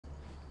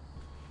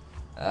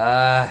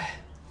Uh,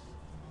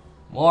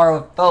 More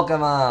with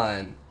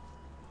Pokemon.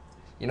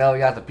 You know, we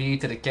got the P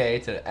to the K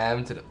to the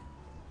M to the.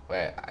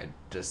 Wait, I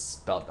just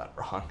spelled that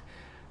wrong.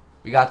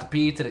 We got the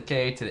P to the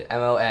K to the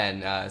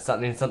MON.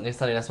 Something, something,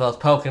 something that spells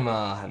Pokemon.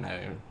 I don't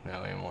even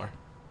know anymore.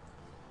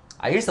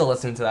 I used to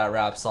listen to that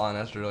rap song.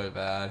 That's really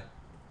bad.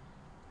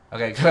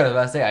 Okay, good. I was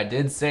about to say, I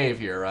did save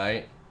here,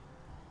 right?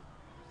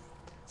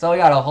 So we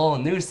got a whole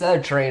new set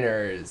of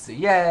trainers.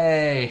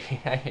 Yay!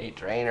 I hate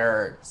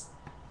trainers.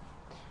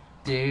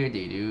 Do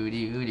do do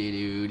do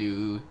do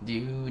do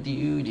do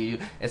do do.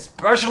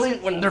 Especially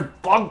when they're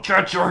bug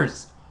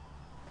catchers.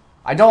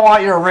 I don't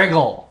want your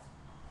wriggle.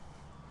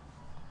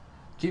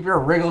 Keep your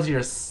wriggle to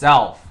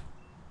yourself.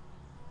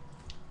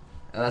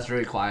 Oh, that's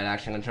really quiet.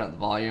 Actually, I'm gonna turn up the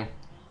volume.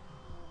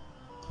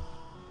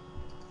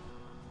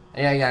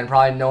 And yeah, again,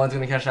 probably no one's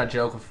gonna catch that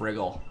joke with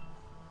wriggle,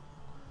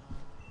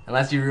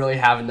 unless you really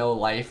have no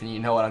life and you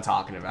know what I'm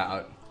talking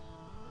about.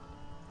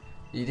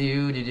 Do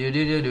do do do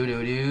do do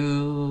do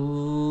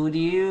do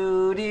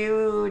do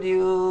do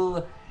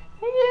do.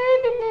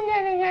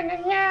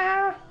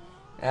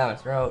 Yeah, my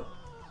throat.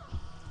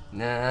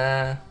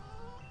 Nah.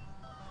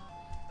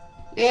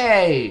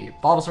 Yay!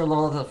 Bulbasaur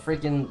level up to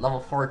freaking level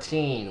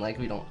 14. Like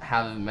we don't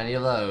have many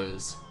of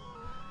those.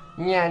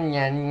 Nya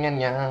nya nya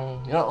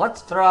nya. You know,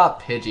 let's throw out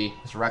Pidgey.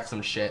 Let's wreck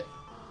some shit.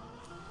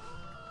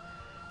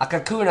 A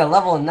Kakuna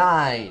level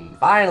 9.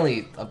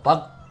 Finally, a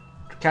bug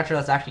catcher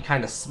that's actually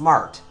kind of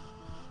smart.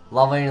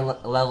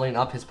 Leveling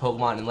up his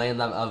Pokemon and letting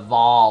them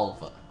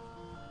evolve.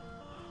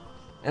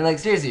 And like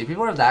seriously, if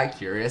people are that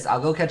curious, I'll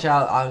go catch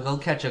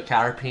a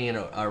Caterpie and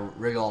a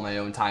Wriggle on my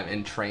own time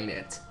and train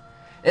it.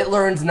 It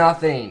learns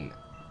nothing.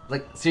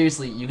 Like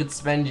seriously, you could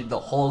spend the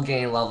whole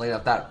game leveling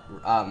up that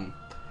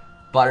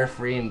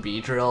Butterfree and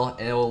Beedrill,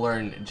 and it will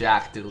learn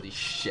jack diddly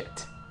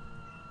shit.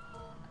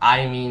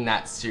 I mean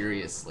that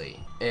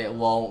seriously. It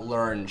won't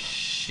learn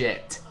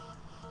shit.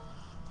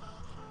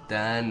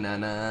 Da na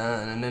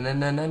na na na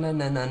na na na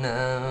na na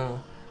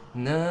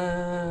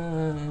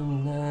na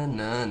na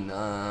na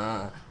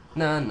na.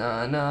 Na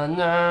na na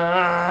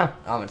na.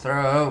 Oh, my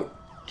throat.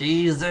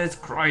 Jesus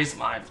Christ,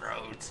 my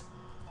throat.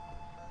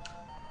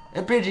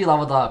 And Pidgey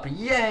leveled up.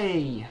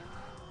 Yay!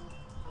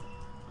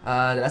 Did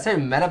I say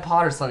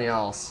Metapod or something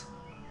else?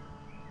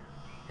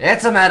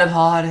 It's a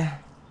Metapod.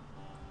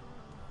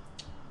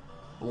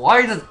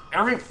 Why does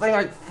everything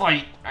I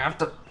fight I have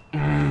to...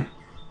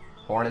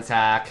 Horn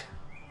attack.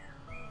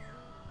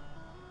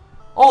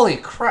 Holy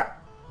crap.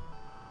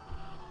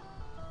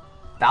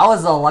 That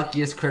was the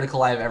luckiest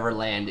critical I've ever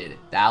landed.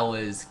 That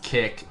was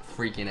kick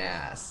freaking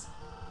ass.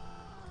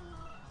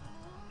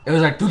 It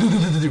was like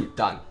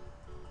done.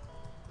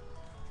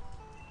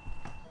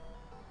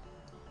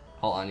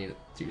 Hold on, I need to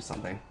do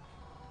something.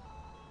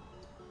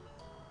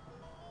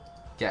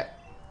 Get.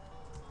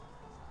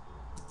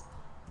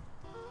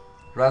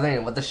 Rather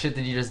than what the shit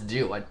did you just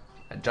do? I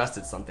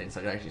adjusted something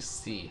so I could actually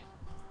see.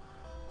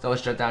 So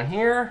let's jump down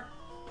here.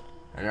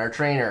 And our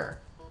trainer.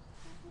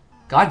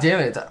 God damn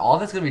it, all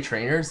that's gonna be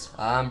trainers?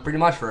 Pretty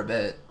much for a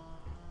bit.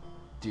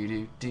 Do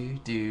do do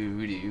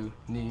do do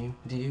do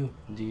do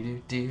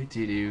do do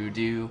do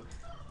do.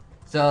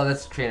 So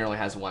this trainer only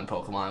has one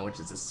Pokemon, which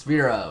is a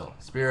Spearow.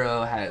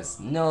 Spearow has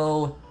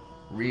no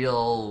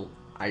real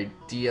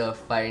idea of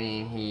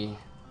fighting.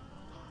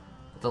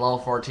 It's a level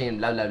 14,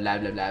 blah blah blah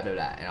blah blah blah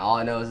blah, and all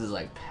it knows is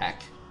like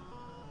peck.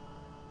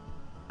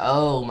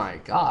 Oh my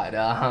god,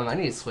 I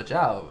need to switch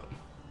out.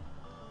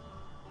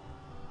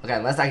 Okay,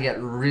 unless I get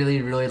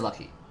really, really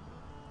lucky.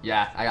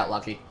 Yeah, I got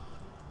lucky.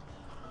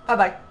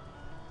 Bye-bye.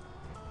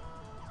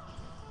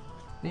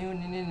 No.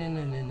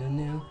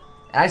 And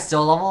I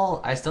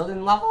still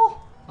didn't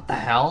level? What the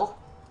hell?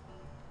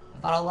 I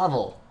thought I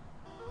leveled.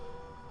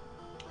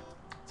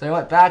 So I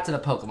went back to the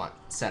Pokemon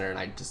Center and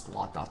I just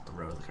walked off the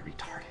road like a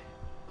retard.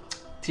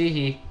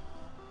 Teehee.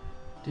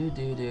 Do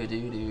do do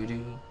do do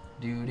do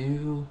do do.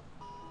 You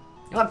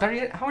know what, better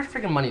yet, how much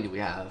freaking money do we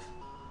have?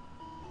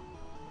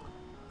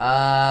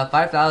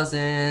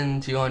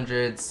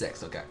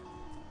 5,206, okay.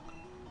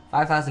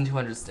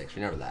 5,206,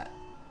 remember that.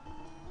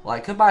 Well,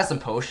 I could buy some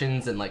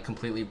potions and like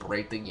completely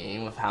break the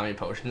game with how many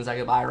potions I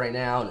could buy right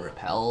now, and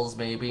repels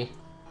maybe.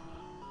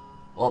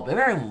 Well,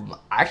 maybe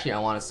actually I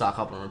want to stock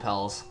up on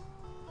repels.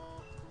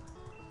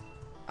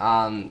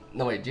 No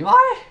wait, do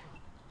I?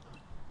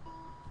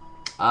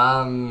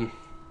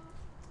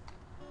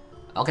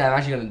 Okay, I'm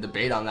actually gonna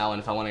debate on that one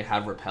if I want to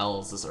have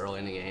repels this early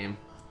in the game.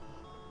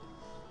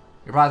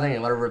 You're probably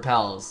thinking, what are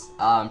repels?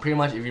 Pretty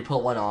much if you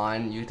put one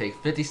on, you take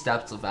 50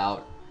 steps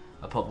without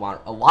a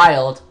Pokemon, a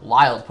wild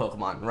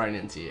Pokemon running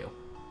into you.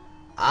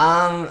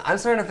 I'm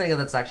starting to think that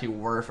that's actually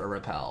worth a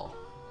repel.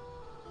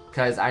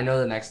 Because I know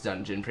the next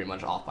dungeon pretty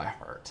much off by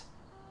heart.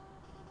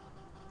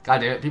 God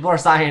damn it, people are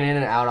signing in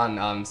and out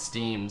on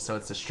Steam, so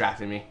it's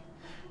distracting me.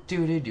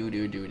 Do do do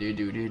do do do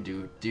do do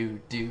do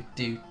do do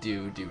do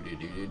do do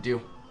do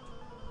do.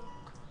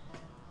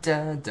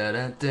 Da, da,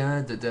 da,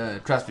 da, da, da.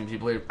 Trust me,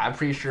 people. I'm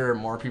pretty sure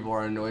more people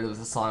are annoyed with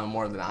this song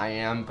more than I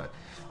am, but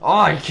oh,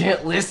 I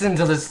can't listen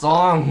to this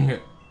song.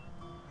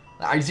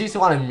 I just used to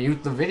want to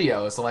mute the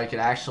video so I could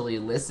actually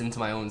listen to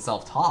my own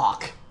self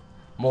talk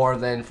more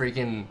than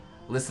freaking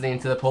listening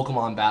to the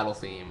Pokemon battle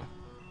theme.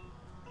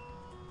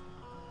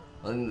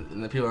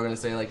 And the people are gonna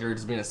say like you're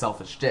just being a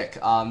selfish dick.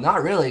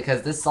 Not really,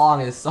 because this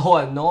song is so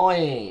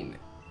annoying.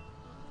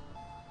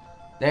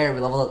 There,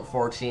 we leveled up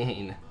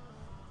 14.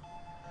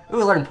 Ooh,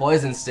 we learned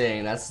Poison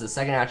Sting. That's the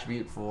second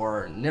attribute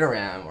for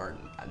Nidoran, or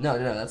no,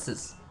 that's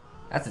his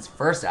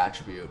first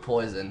attribute,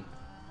 Poison.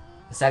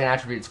 The second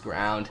attribute's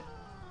Ground,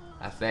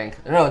 I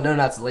think. No,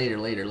 that's later.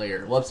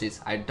 Whoopsies.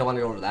 I don't want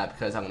to go over that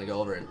because I'm gonna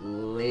go over it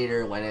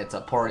later when it's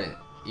important.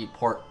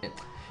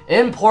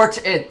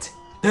 Important.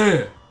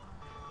 Duh.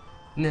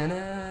 Na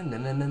na na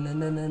na na na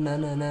na na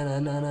na na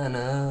na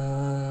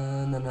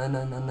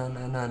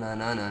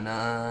na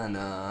na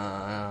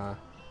na.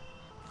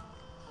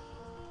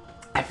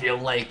 I feel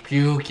like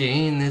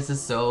puking, this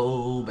is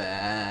so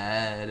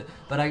bad,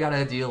 but I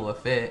gotta deal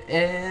with it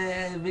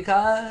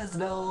because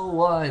no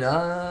one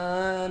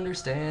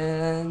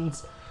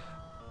understands.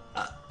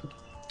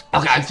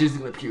 Okay, I'm seriously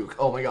gonna puke.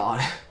 Oh my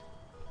god.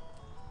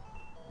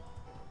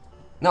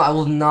 No, I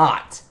will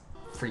not.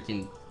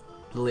 Freaking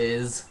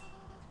Liz.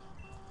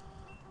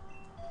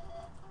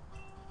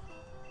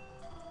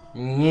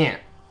 Yeah.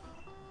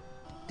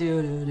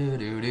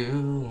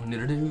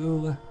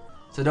 Do.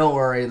 So don't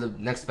worry, the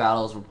next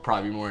battles will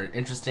probably be more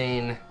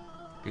interesting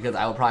because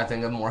I will probably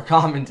think of more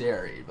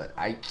commentary, but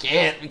I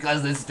can't because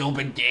of this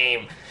stupid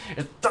game.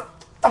 It's the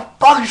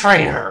bug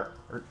trainer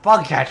or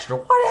bug catcher,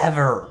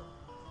 whatever.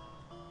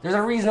 There's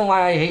a reason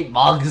why I hate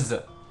bugs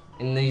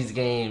in these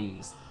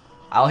games.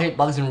 I'll hate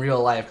bugs in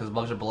real life because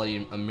bugs are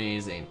bloody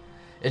amazing.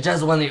 It's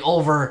just when they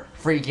over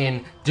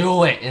freaking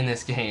do it in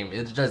this game.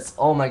 It's just,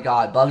 oh my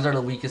god, bugs are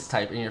the weakest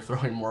type and you're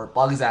throwing more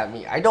bugs at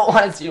me. I don't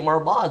want to see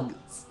more bugs.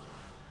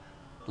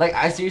 Like,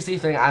 I seriously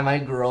think I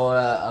might grow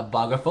a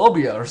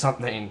bugophobia or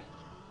something.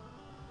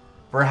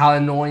 For how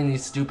annoying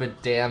these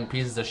stupid damn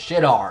pieces of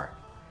shit are.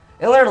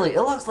 It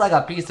looks like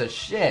a piece of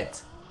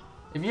shit.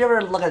 If you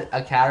ever look at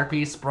a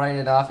Caterpie, spray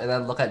enough, and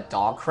then look at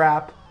dog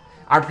crap,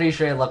 I'm pretty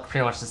sure they look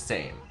pretty much the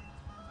same.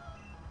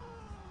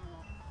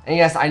 And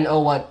yes, I know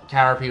what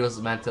Caterpie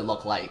was meant to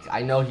look like.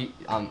 I know it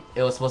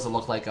was supposed to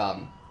look like,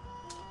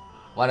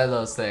 what are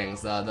those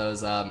things?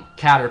 Those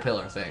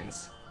caterpillar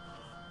things.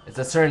 It's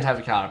a certain type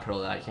of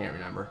caterpillar that I can't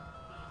remember.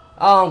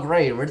 Oh,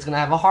 great, we're just gonna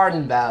have a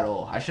hardened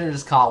battle. I should have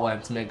just caught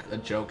one to make a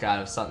joke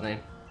out of something.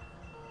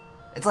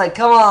 It's like,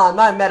 come on,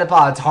 my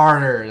Metapod's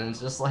harder. And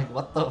it's just like,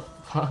 what the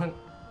fuck?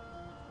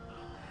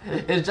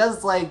 It's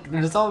just like,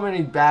 there's so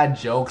many bad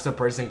jokes a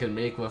person can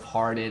make with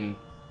hardened.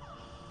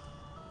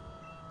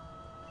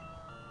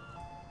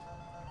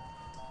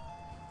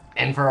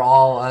 And for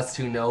all us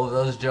who know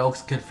those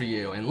jokes, good for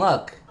you. And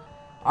look.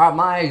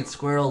 My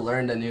Squirtle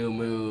learned a new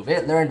move.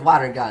 It learned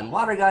Water Gun.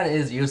 Water Gun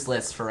is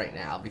useless for right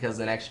now because of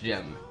the next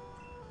gym.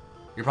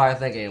 You're probably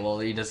thinking,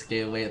 well, you just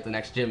gave away what the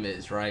next gym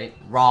is, right?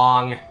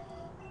 Wrong.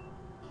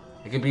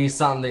 It could be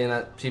something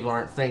that people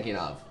aren't thinking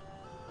of.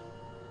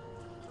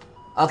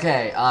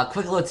 Okay,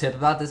 quick little tip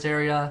about this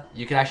area.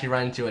 You can actually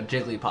run into a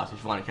Jigglypuff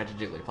if you want to catch a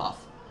Jigglypuff.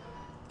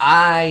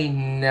 I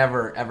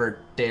never, ever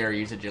dare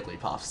use a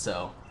Jigglypuff,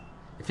 so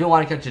if you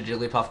want to catch a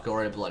Jigglypuff, go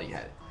right at Bloody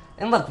Head.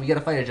 And look, we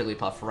gotta fight a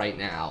Jigglypuff right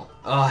now.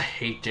 Oh, I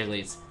hate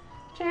Jigglies.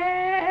 Jigglypuff,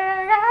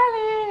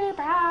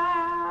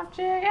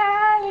 Jigglypuff.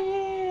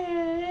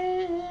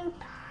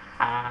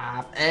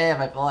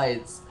 My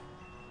voice.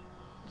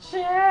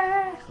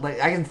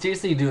 Like, I can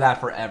seriously do that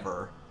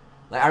forever.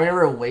 Like, I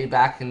remember way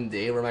back in the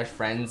day where my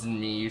friends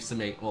and me used to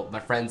make, well, my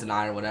friends and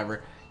I or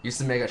whatever, used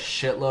to make a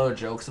shitload of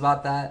jokes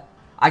about that.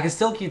 I can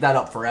still keep that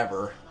up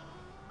forever.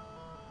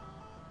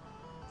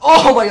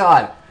 Oh my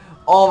god!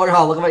 Oh my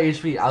god, look at my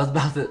HP. I was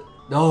about to...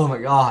 Oh my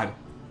god.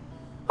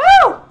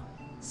 Woo!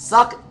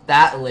 Suck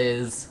that,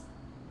 Liz.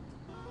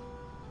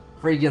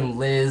 Freaking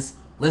Liz.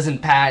 Liz and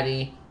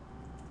Patty.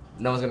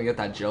 No one's gonna get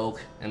that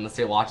joke unless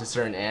they watch a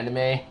certain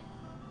anime.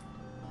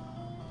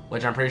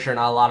 Which I'm pretty sure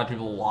not a lot of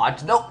people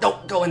watch. Nope,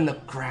 don't go in the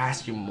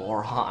grass, you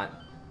moron.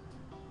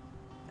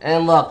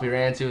 And look, we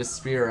ran into a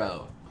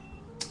Spearow.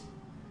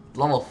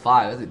 Level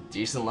 5, that's a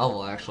decent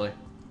level actually.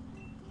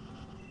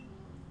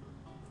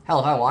 Hell,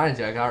 if I wanted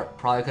to, I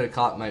probably could have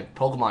caught my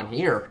Pokemon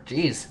here.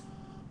 Jeez.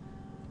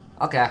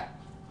 Okay.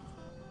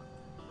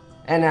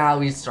 And now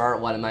we start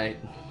one of my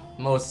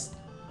most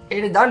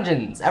hated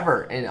dungeons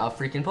ever in a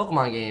freaking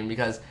Pokemon game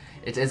because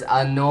it is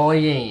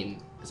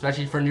annoying,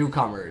 especially for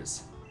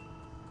newcomers.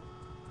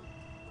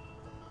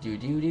 Do.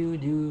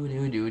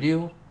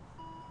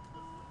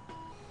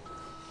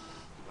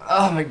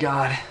 Oh my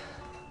god.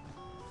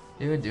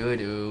 Do.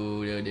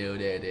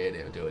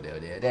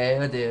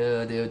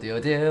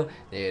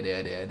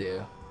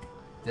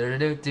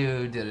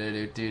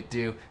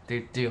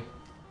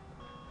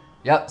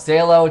 Yep, say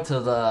hello to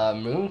the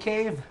Moon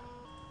Cave.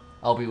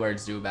 Oh, beware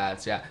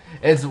Zubats, yeah.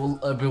 It's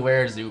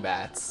beware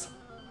Zubats.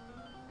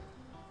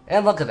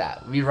 And look at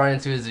that. We run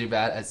into a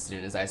Zubat as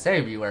soon as I say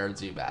beware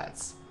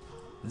Zubats.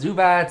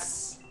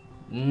 Zubats,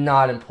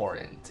 not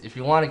important. If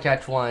you want to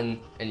catch one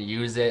and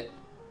use it,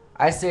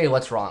 I say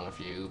what's wrong with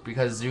you,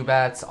 because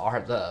Zubats are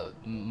the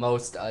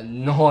most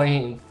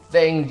annoying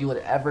thing you would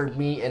ever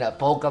meet in a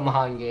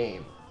Pokemon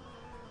game.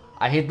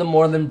 I hate them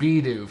more than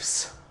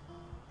Bidoofs.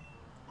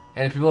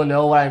 And if people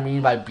know what I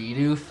mean by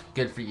Bidoof,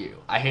 good for you.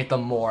 I hate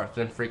them more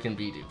than freaking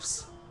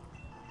Bidoofs.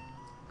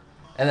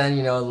 And then,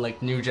 you know,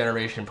 like new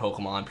generation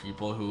Pokemon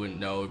people who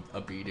know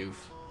a Bidoof.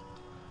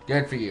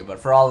 Good for you. But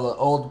for all the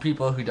old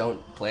people who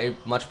don't play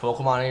much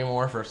Pokemon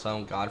anymore for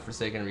some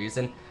godforsaken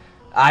reason,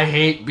 I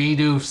hate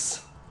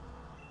Bidoofs.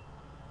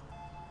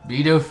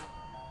 Bidoof.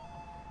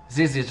 It's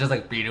easy, it's just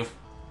like Bidoof.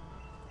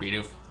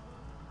 Bidoof.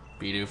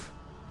 Bidoof.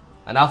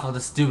 Enough of the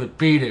stupid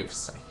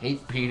Bidoofs. I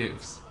hate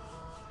Bidoofs.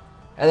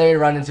 And then you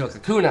run into a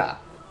Kakuna.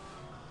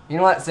 You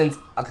know what? Since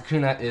a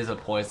Kakuna is a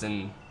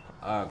poison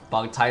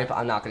bug type,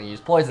 I'm not going to use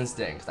Poison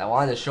Sting, because I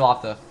wanted to show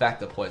off the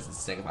effect of Poison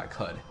Sting if I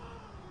could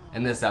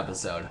in this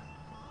episode.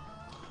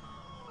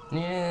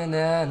 Yeah,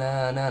 na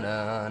na na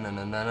na na na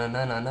na na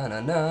na na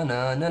na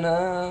na na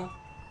na.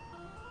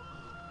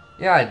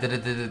 Yeah, I did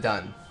it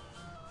done.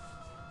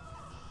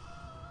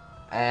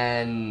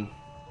 And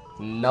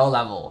no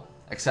level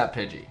except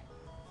Pidgey.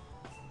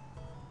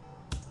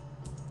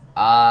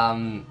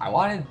 I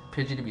wanted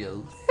Pidgey to be a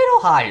little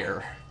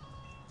higher.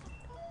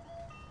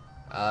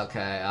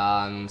 Okay,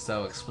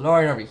 so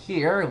exploring over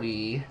here,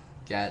 we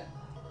get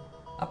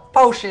a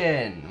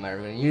potion. Am I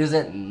ever gonna use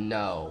it?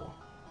 No.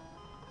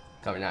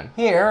 Coming down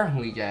here,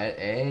 we get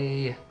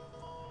a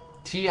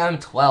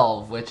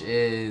TM12, which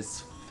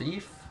is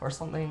Thief or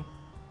something.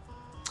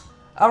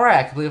 Alright,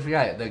 I completely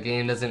forgot it. The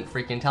game doesn't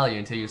freaking tell you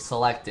until you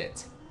select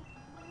it.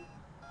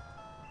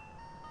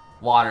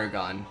 Water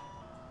Gun.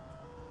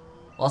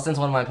 Well, since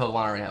one of my Pokemon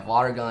already have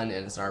Water Gun,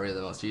 and it's not really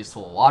the most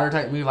useful Water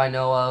type move I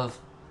know of,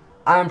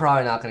 I'm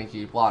probably not going to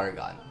keep Water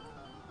Gun.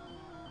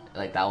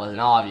 Like, that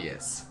wasn't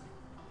obvious.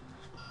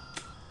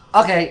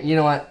 Okay, you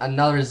know what?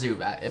 Another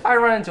Zubat. If I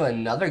run into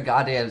another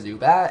goddamn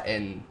Zubat,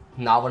 and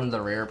not one of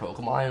the rare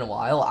Pokemon in a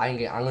while, I'm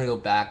going to go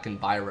back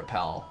and buy a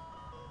Repel.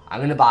 I'm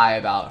going to buy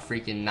about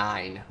freaking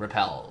 9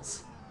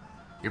 Repels.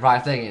 You're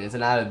probably thinking, isn't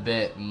that a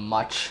bit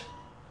much?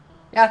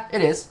 Yeah,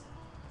 it is.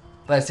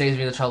 But it saves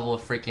me the trouble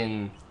with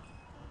freaking...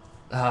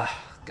 God,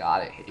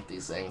 I hate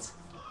these things.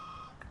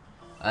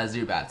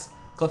 Zubats.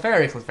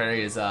 Clefairy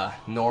is a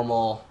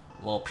normal,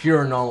 well,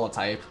 pure normal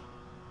type.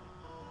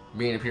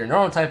 Being a pure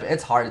normal type,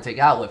 it's hard to take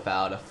out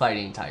without a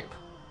fighting type.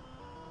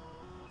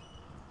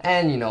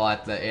 And you know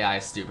what, the AI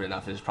is stupid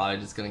enough, it's probably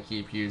just going to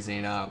keep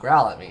using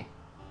Growl at me.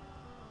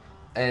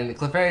 And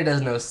Clefairy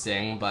does no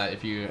sting, but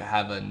if you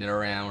have a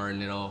Nidoram or a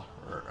Nidoram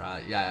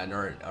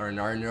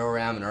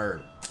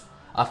or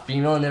a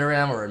female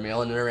Nidoram or a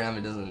male Nidoram,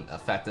 it doesn't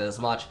affect it as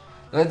much.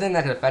 The only thing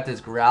that can affect it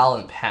is Growl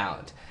and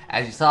Pound.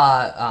 As you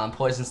saw,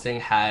 Poison Sting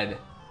had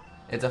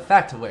its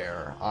effect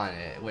wear on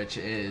it, which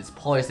is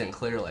poison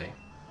clearly.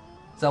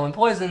 So when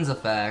poison's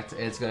effect,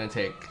 it's going to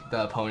take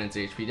the opponent's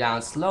HP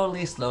down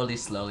slowly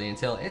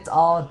until it's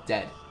all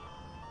dead.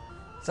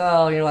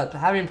 So, you know what,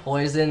 having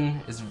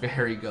poison is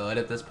very good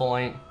at this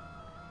point.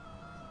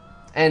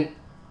 And,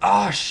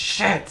 oh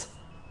shit!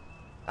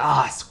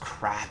 Ah, it's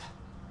crap.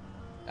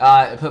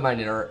 I put my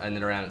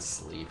Nidoram to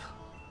sleep.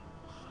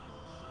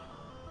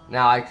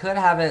 Now, I could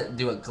have it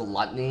do a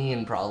Gluttony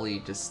and probably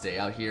just stay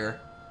out here.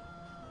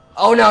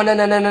 Oh no, no,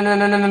 no, no, no, no,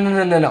 no, no, no,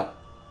 no, no, no.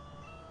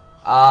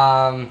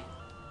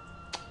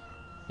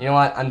 You know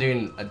what? I'm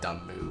doing a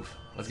dumb move.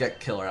 Let's get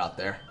Killer out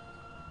there.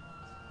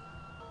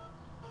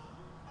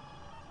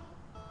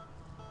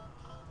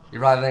 You're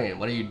probably thinking,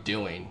 what are you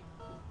doing?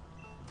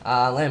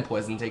 Land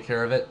Poison, take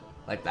care of it.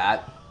 Like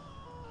that.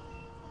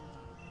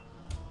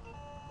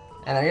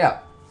 And there you go.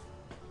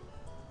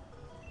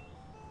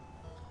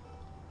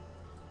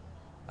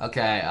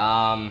 Okay,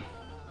 of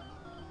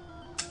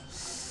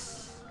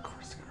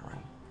course I gotta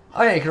run.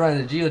 Oh yeah, you can run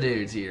into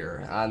Geodudes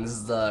here. This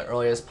is the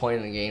earliest point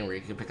in the game where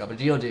you can pick up a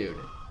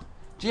Geodude.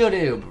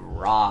 Geodude,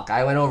 rock.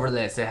 I went over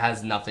this. It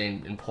has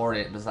nothing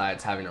important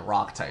besides having a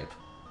rock type.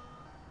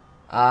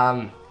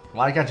 Want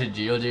to catch a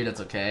Geodude,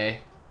 that's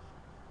okay.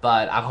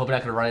 But I'm hoping I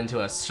can run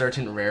into a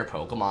certain rare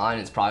Pokemon.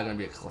 It's probably going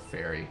to be a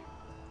Clefairy.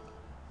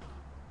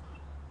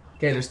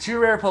 Okay, there's 2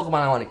 rare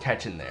Pokemon I want to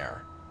catch in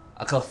there.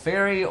 A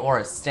Clefairy or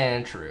a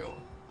Sandshrew.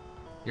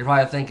 You're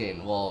probably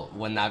thinking, well,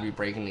 wouldn't that be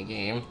breaking the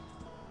game?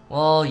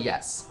 Well,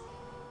 yes.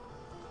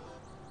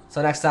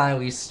 So next time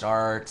we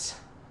start...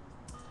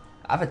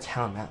 I have a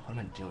town map. What am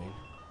I doing?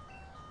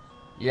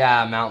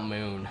 Yeah, Mount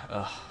Moon.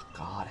 Ugh,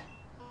 God.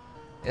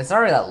 It's not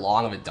really that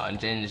long of a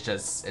dungeon. It's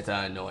just, it's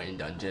an annoying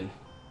dungeon.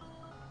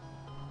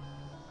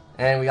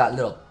 And we got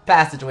little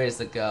passageways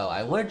to go.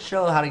 I would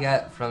show how to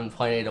get from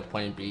point A to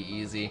point B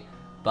easy,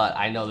 but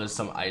I know there's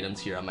some items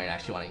here I might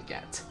actually want to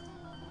get.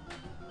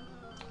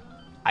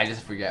 I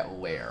just forget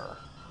where.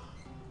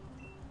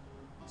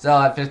 So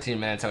at 15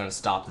 minutes, I'm going to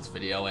stop this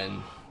video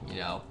and, you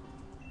know,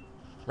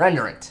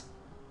 render it.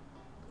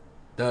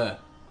 Duh.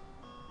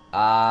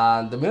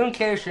 The Moon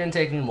Cave shouldn't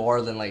take me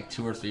more than like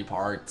 2 or 3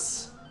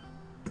 parts.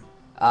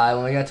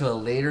 When we get to a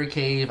later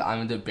cave,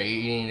 I'm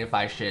debating if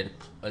I should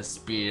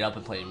speed it up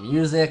and play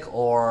music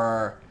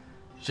or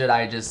should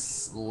I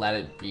just let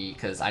it be?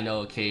 Because I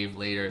know a cave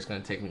later is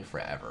going to take me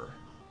forever.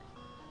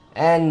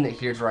 And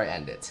here's where I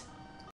end it.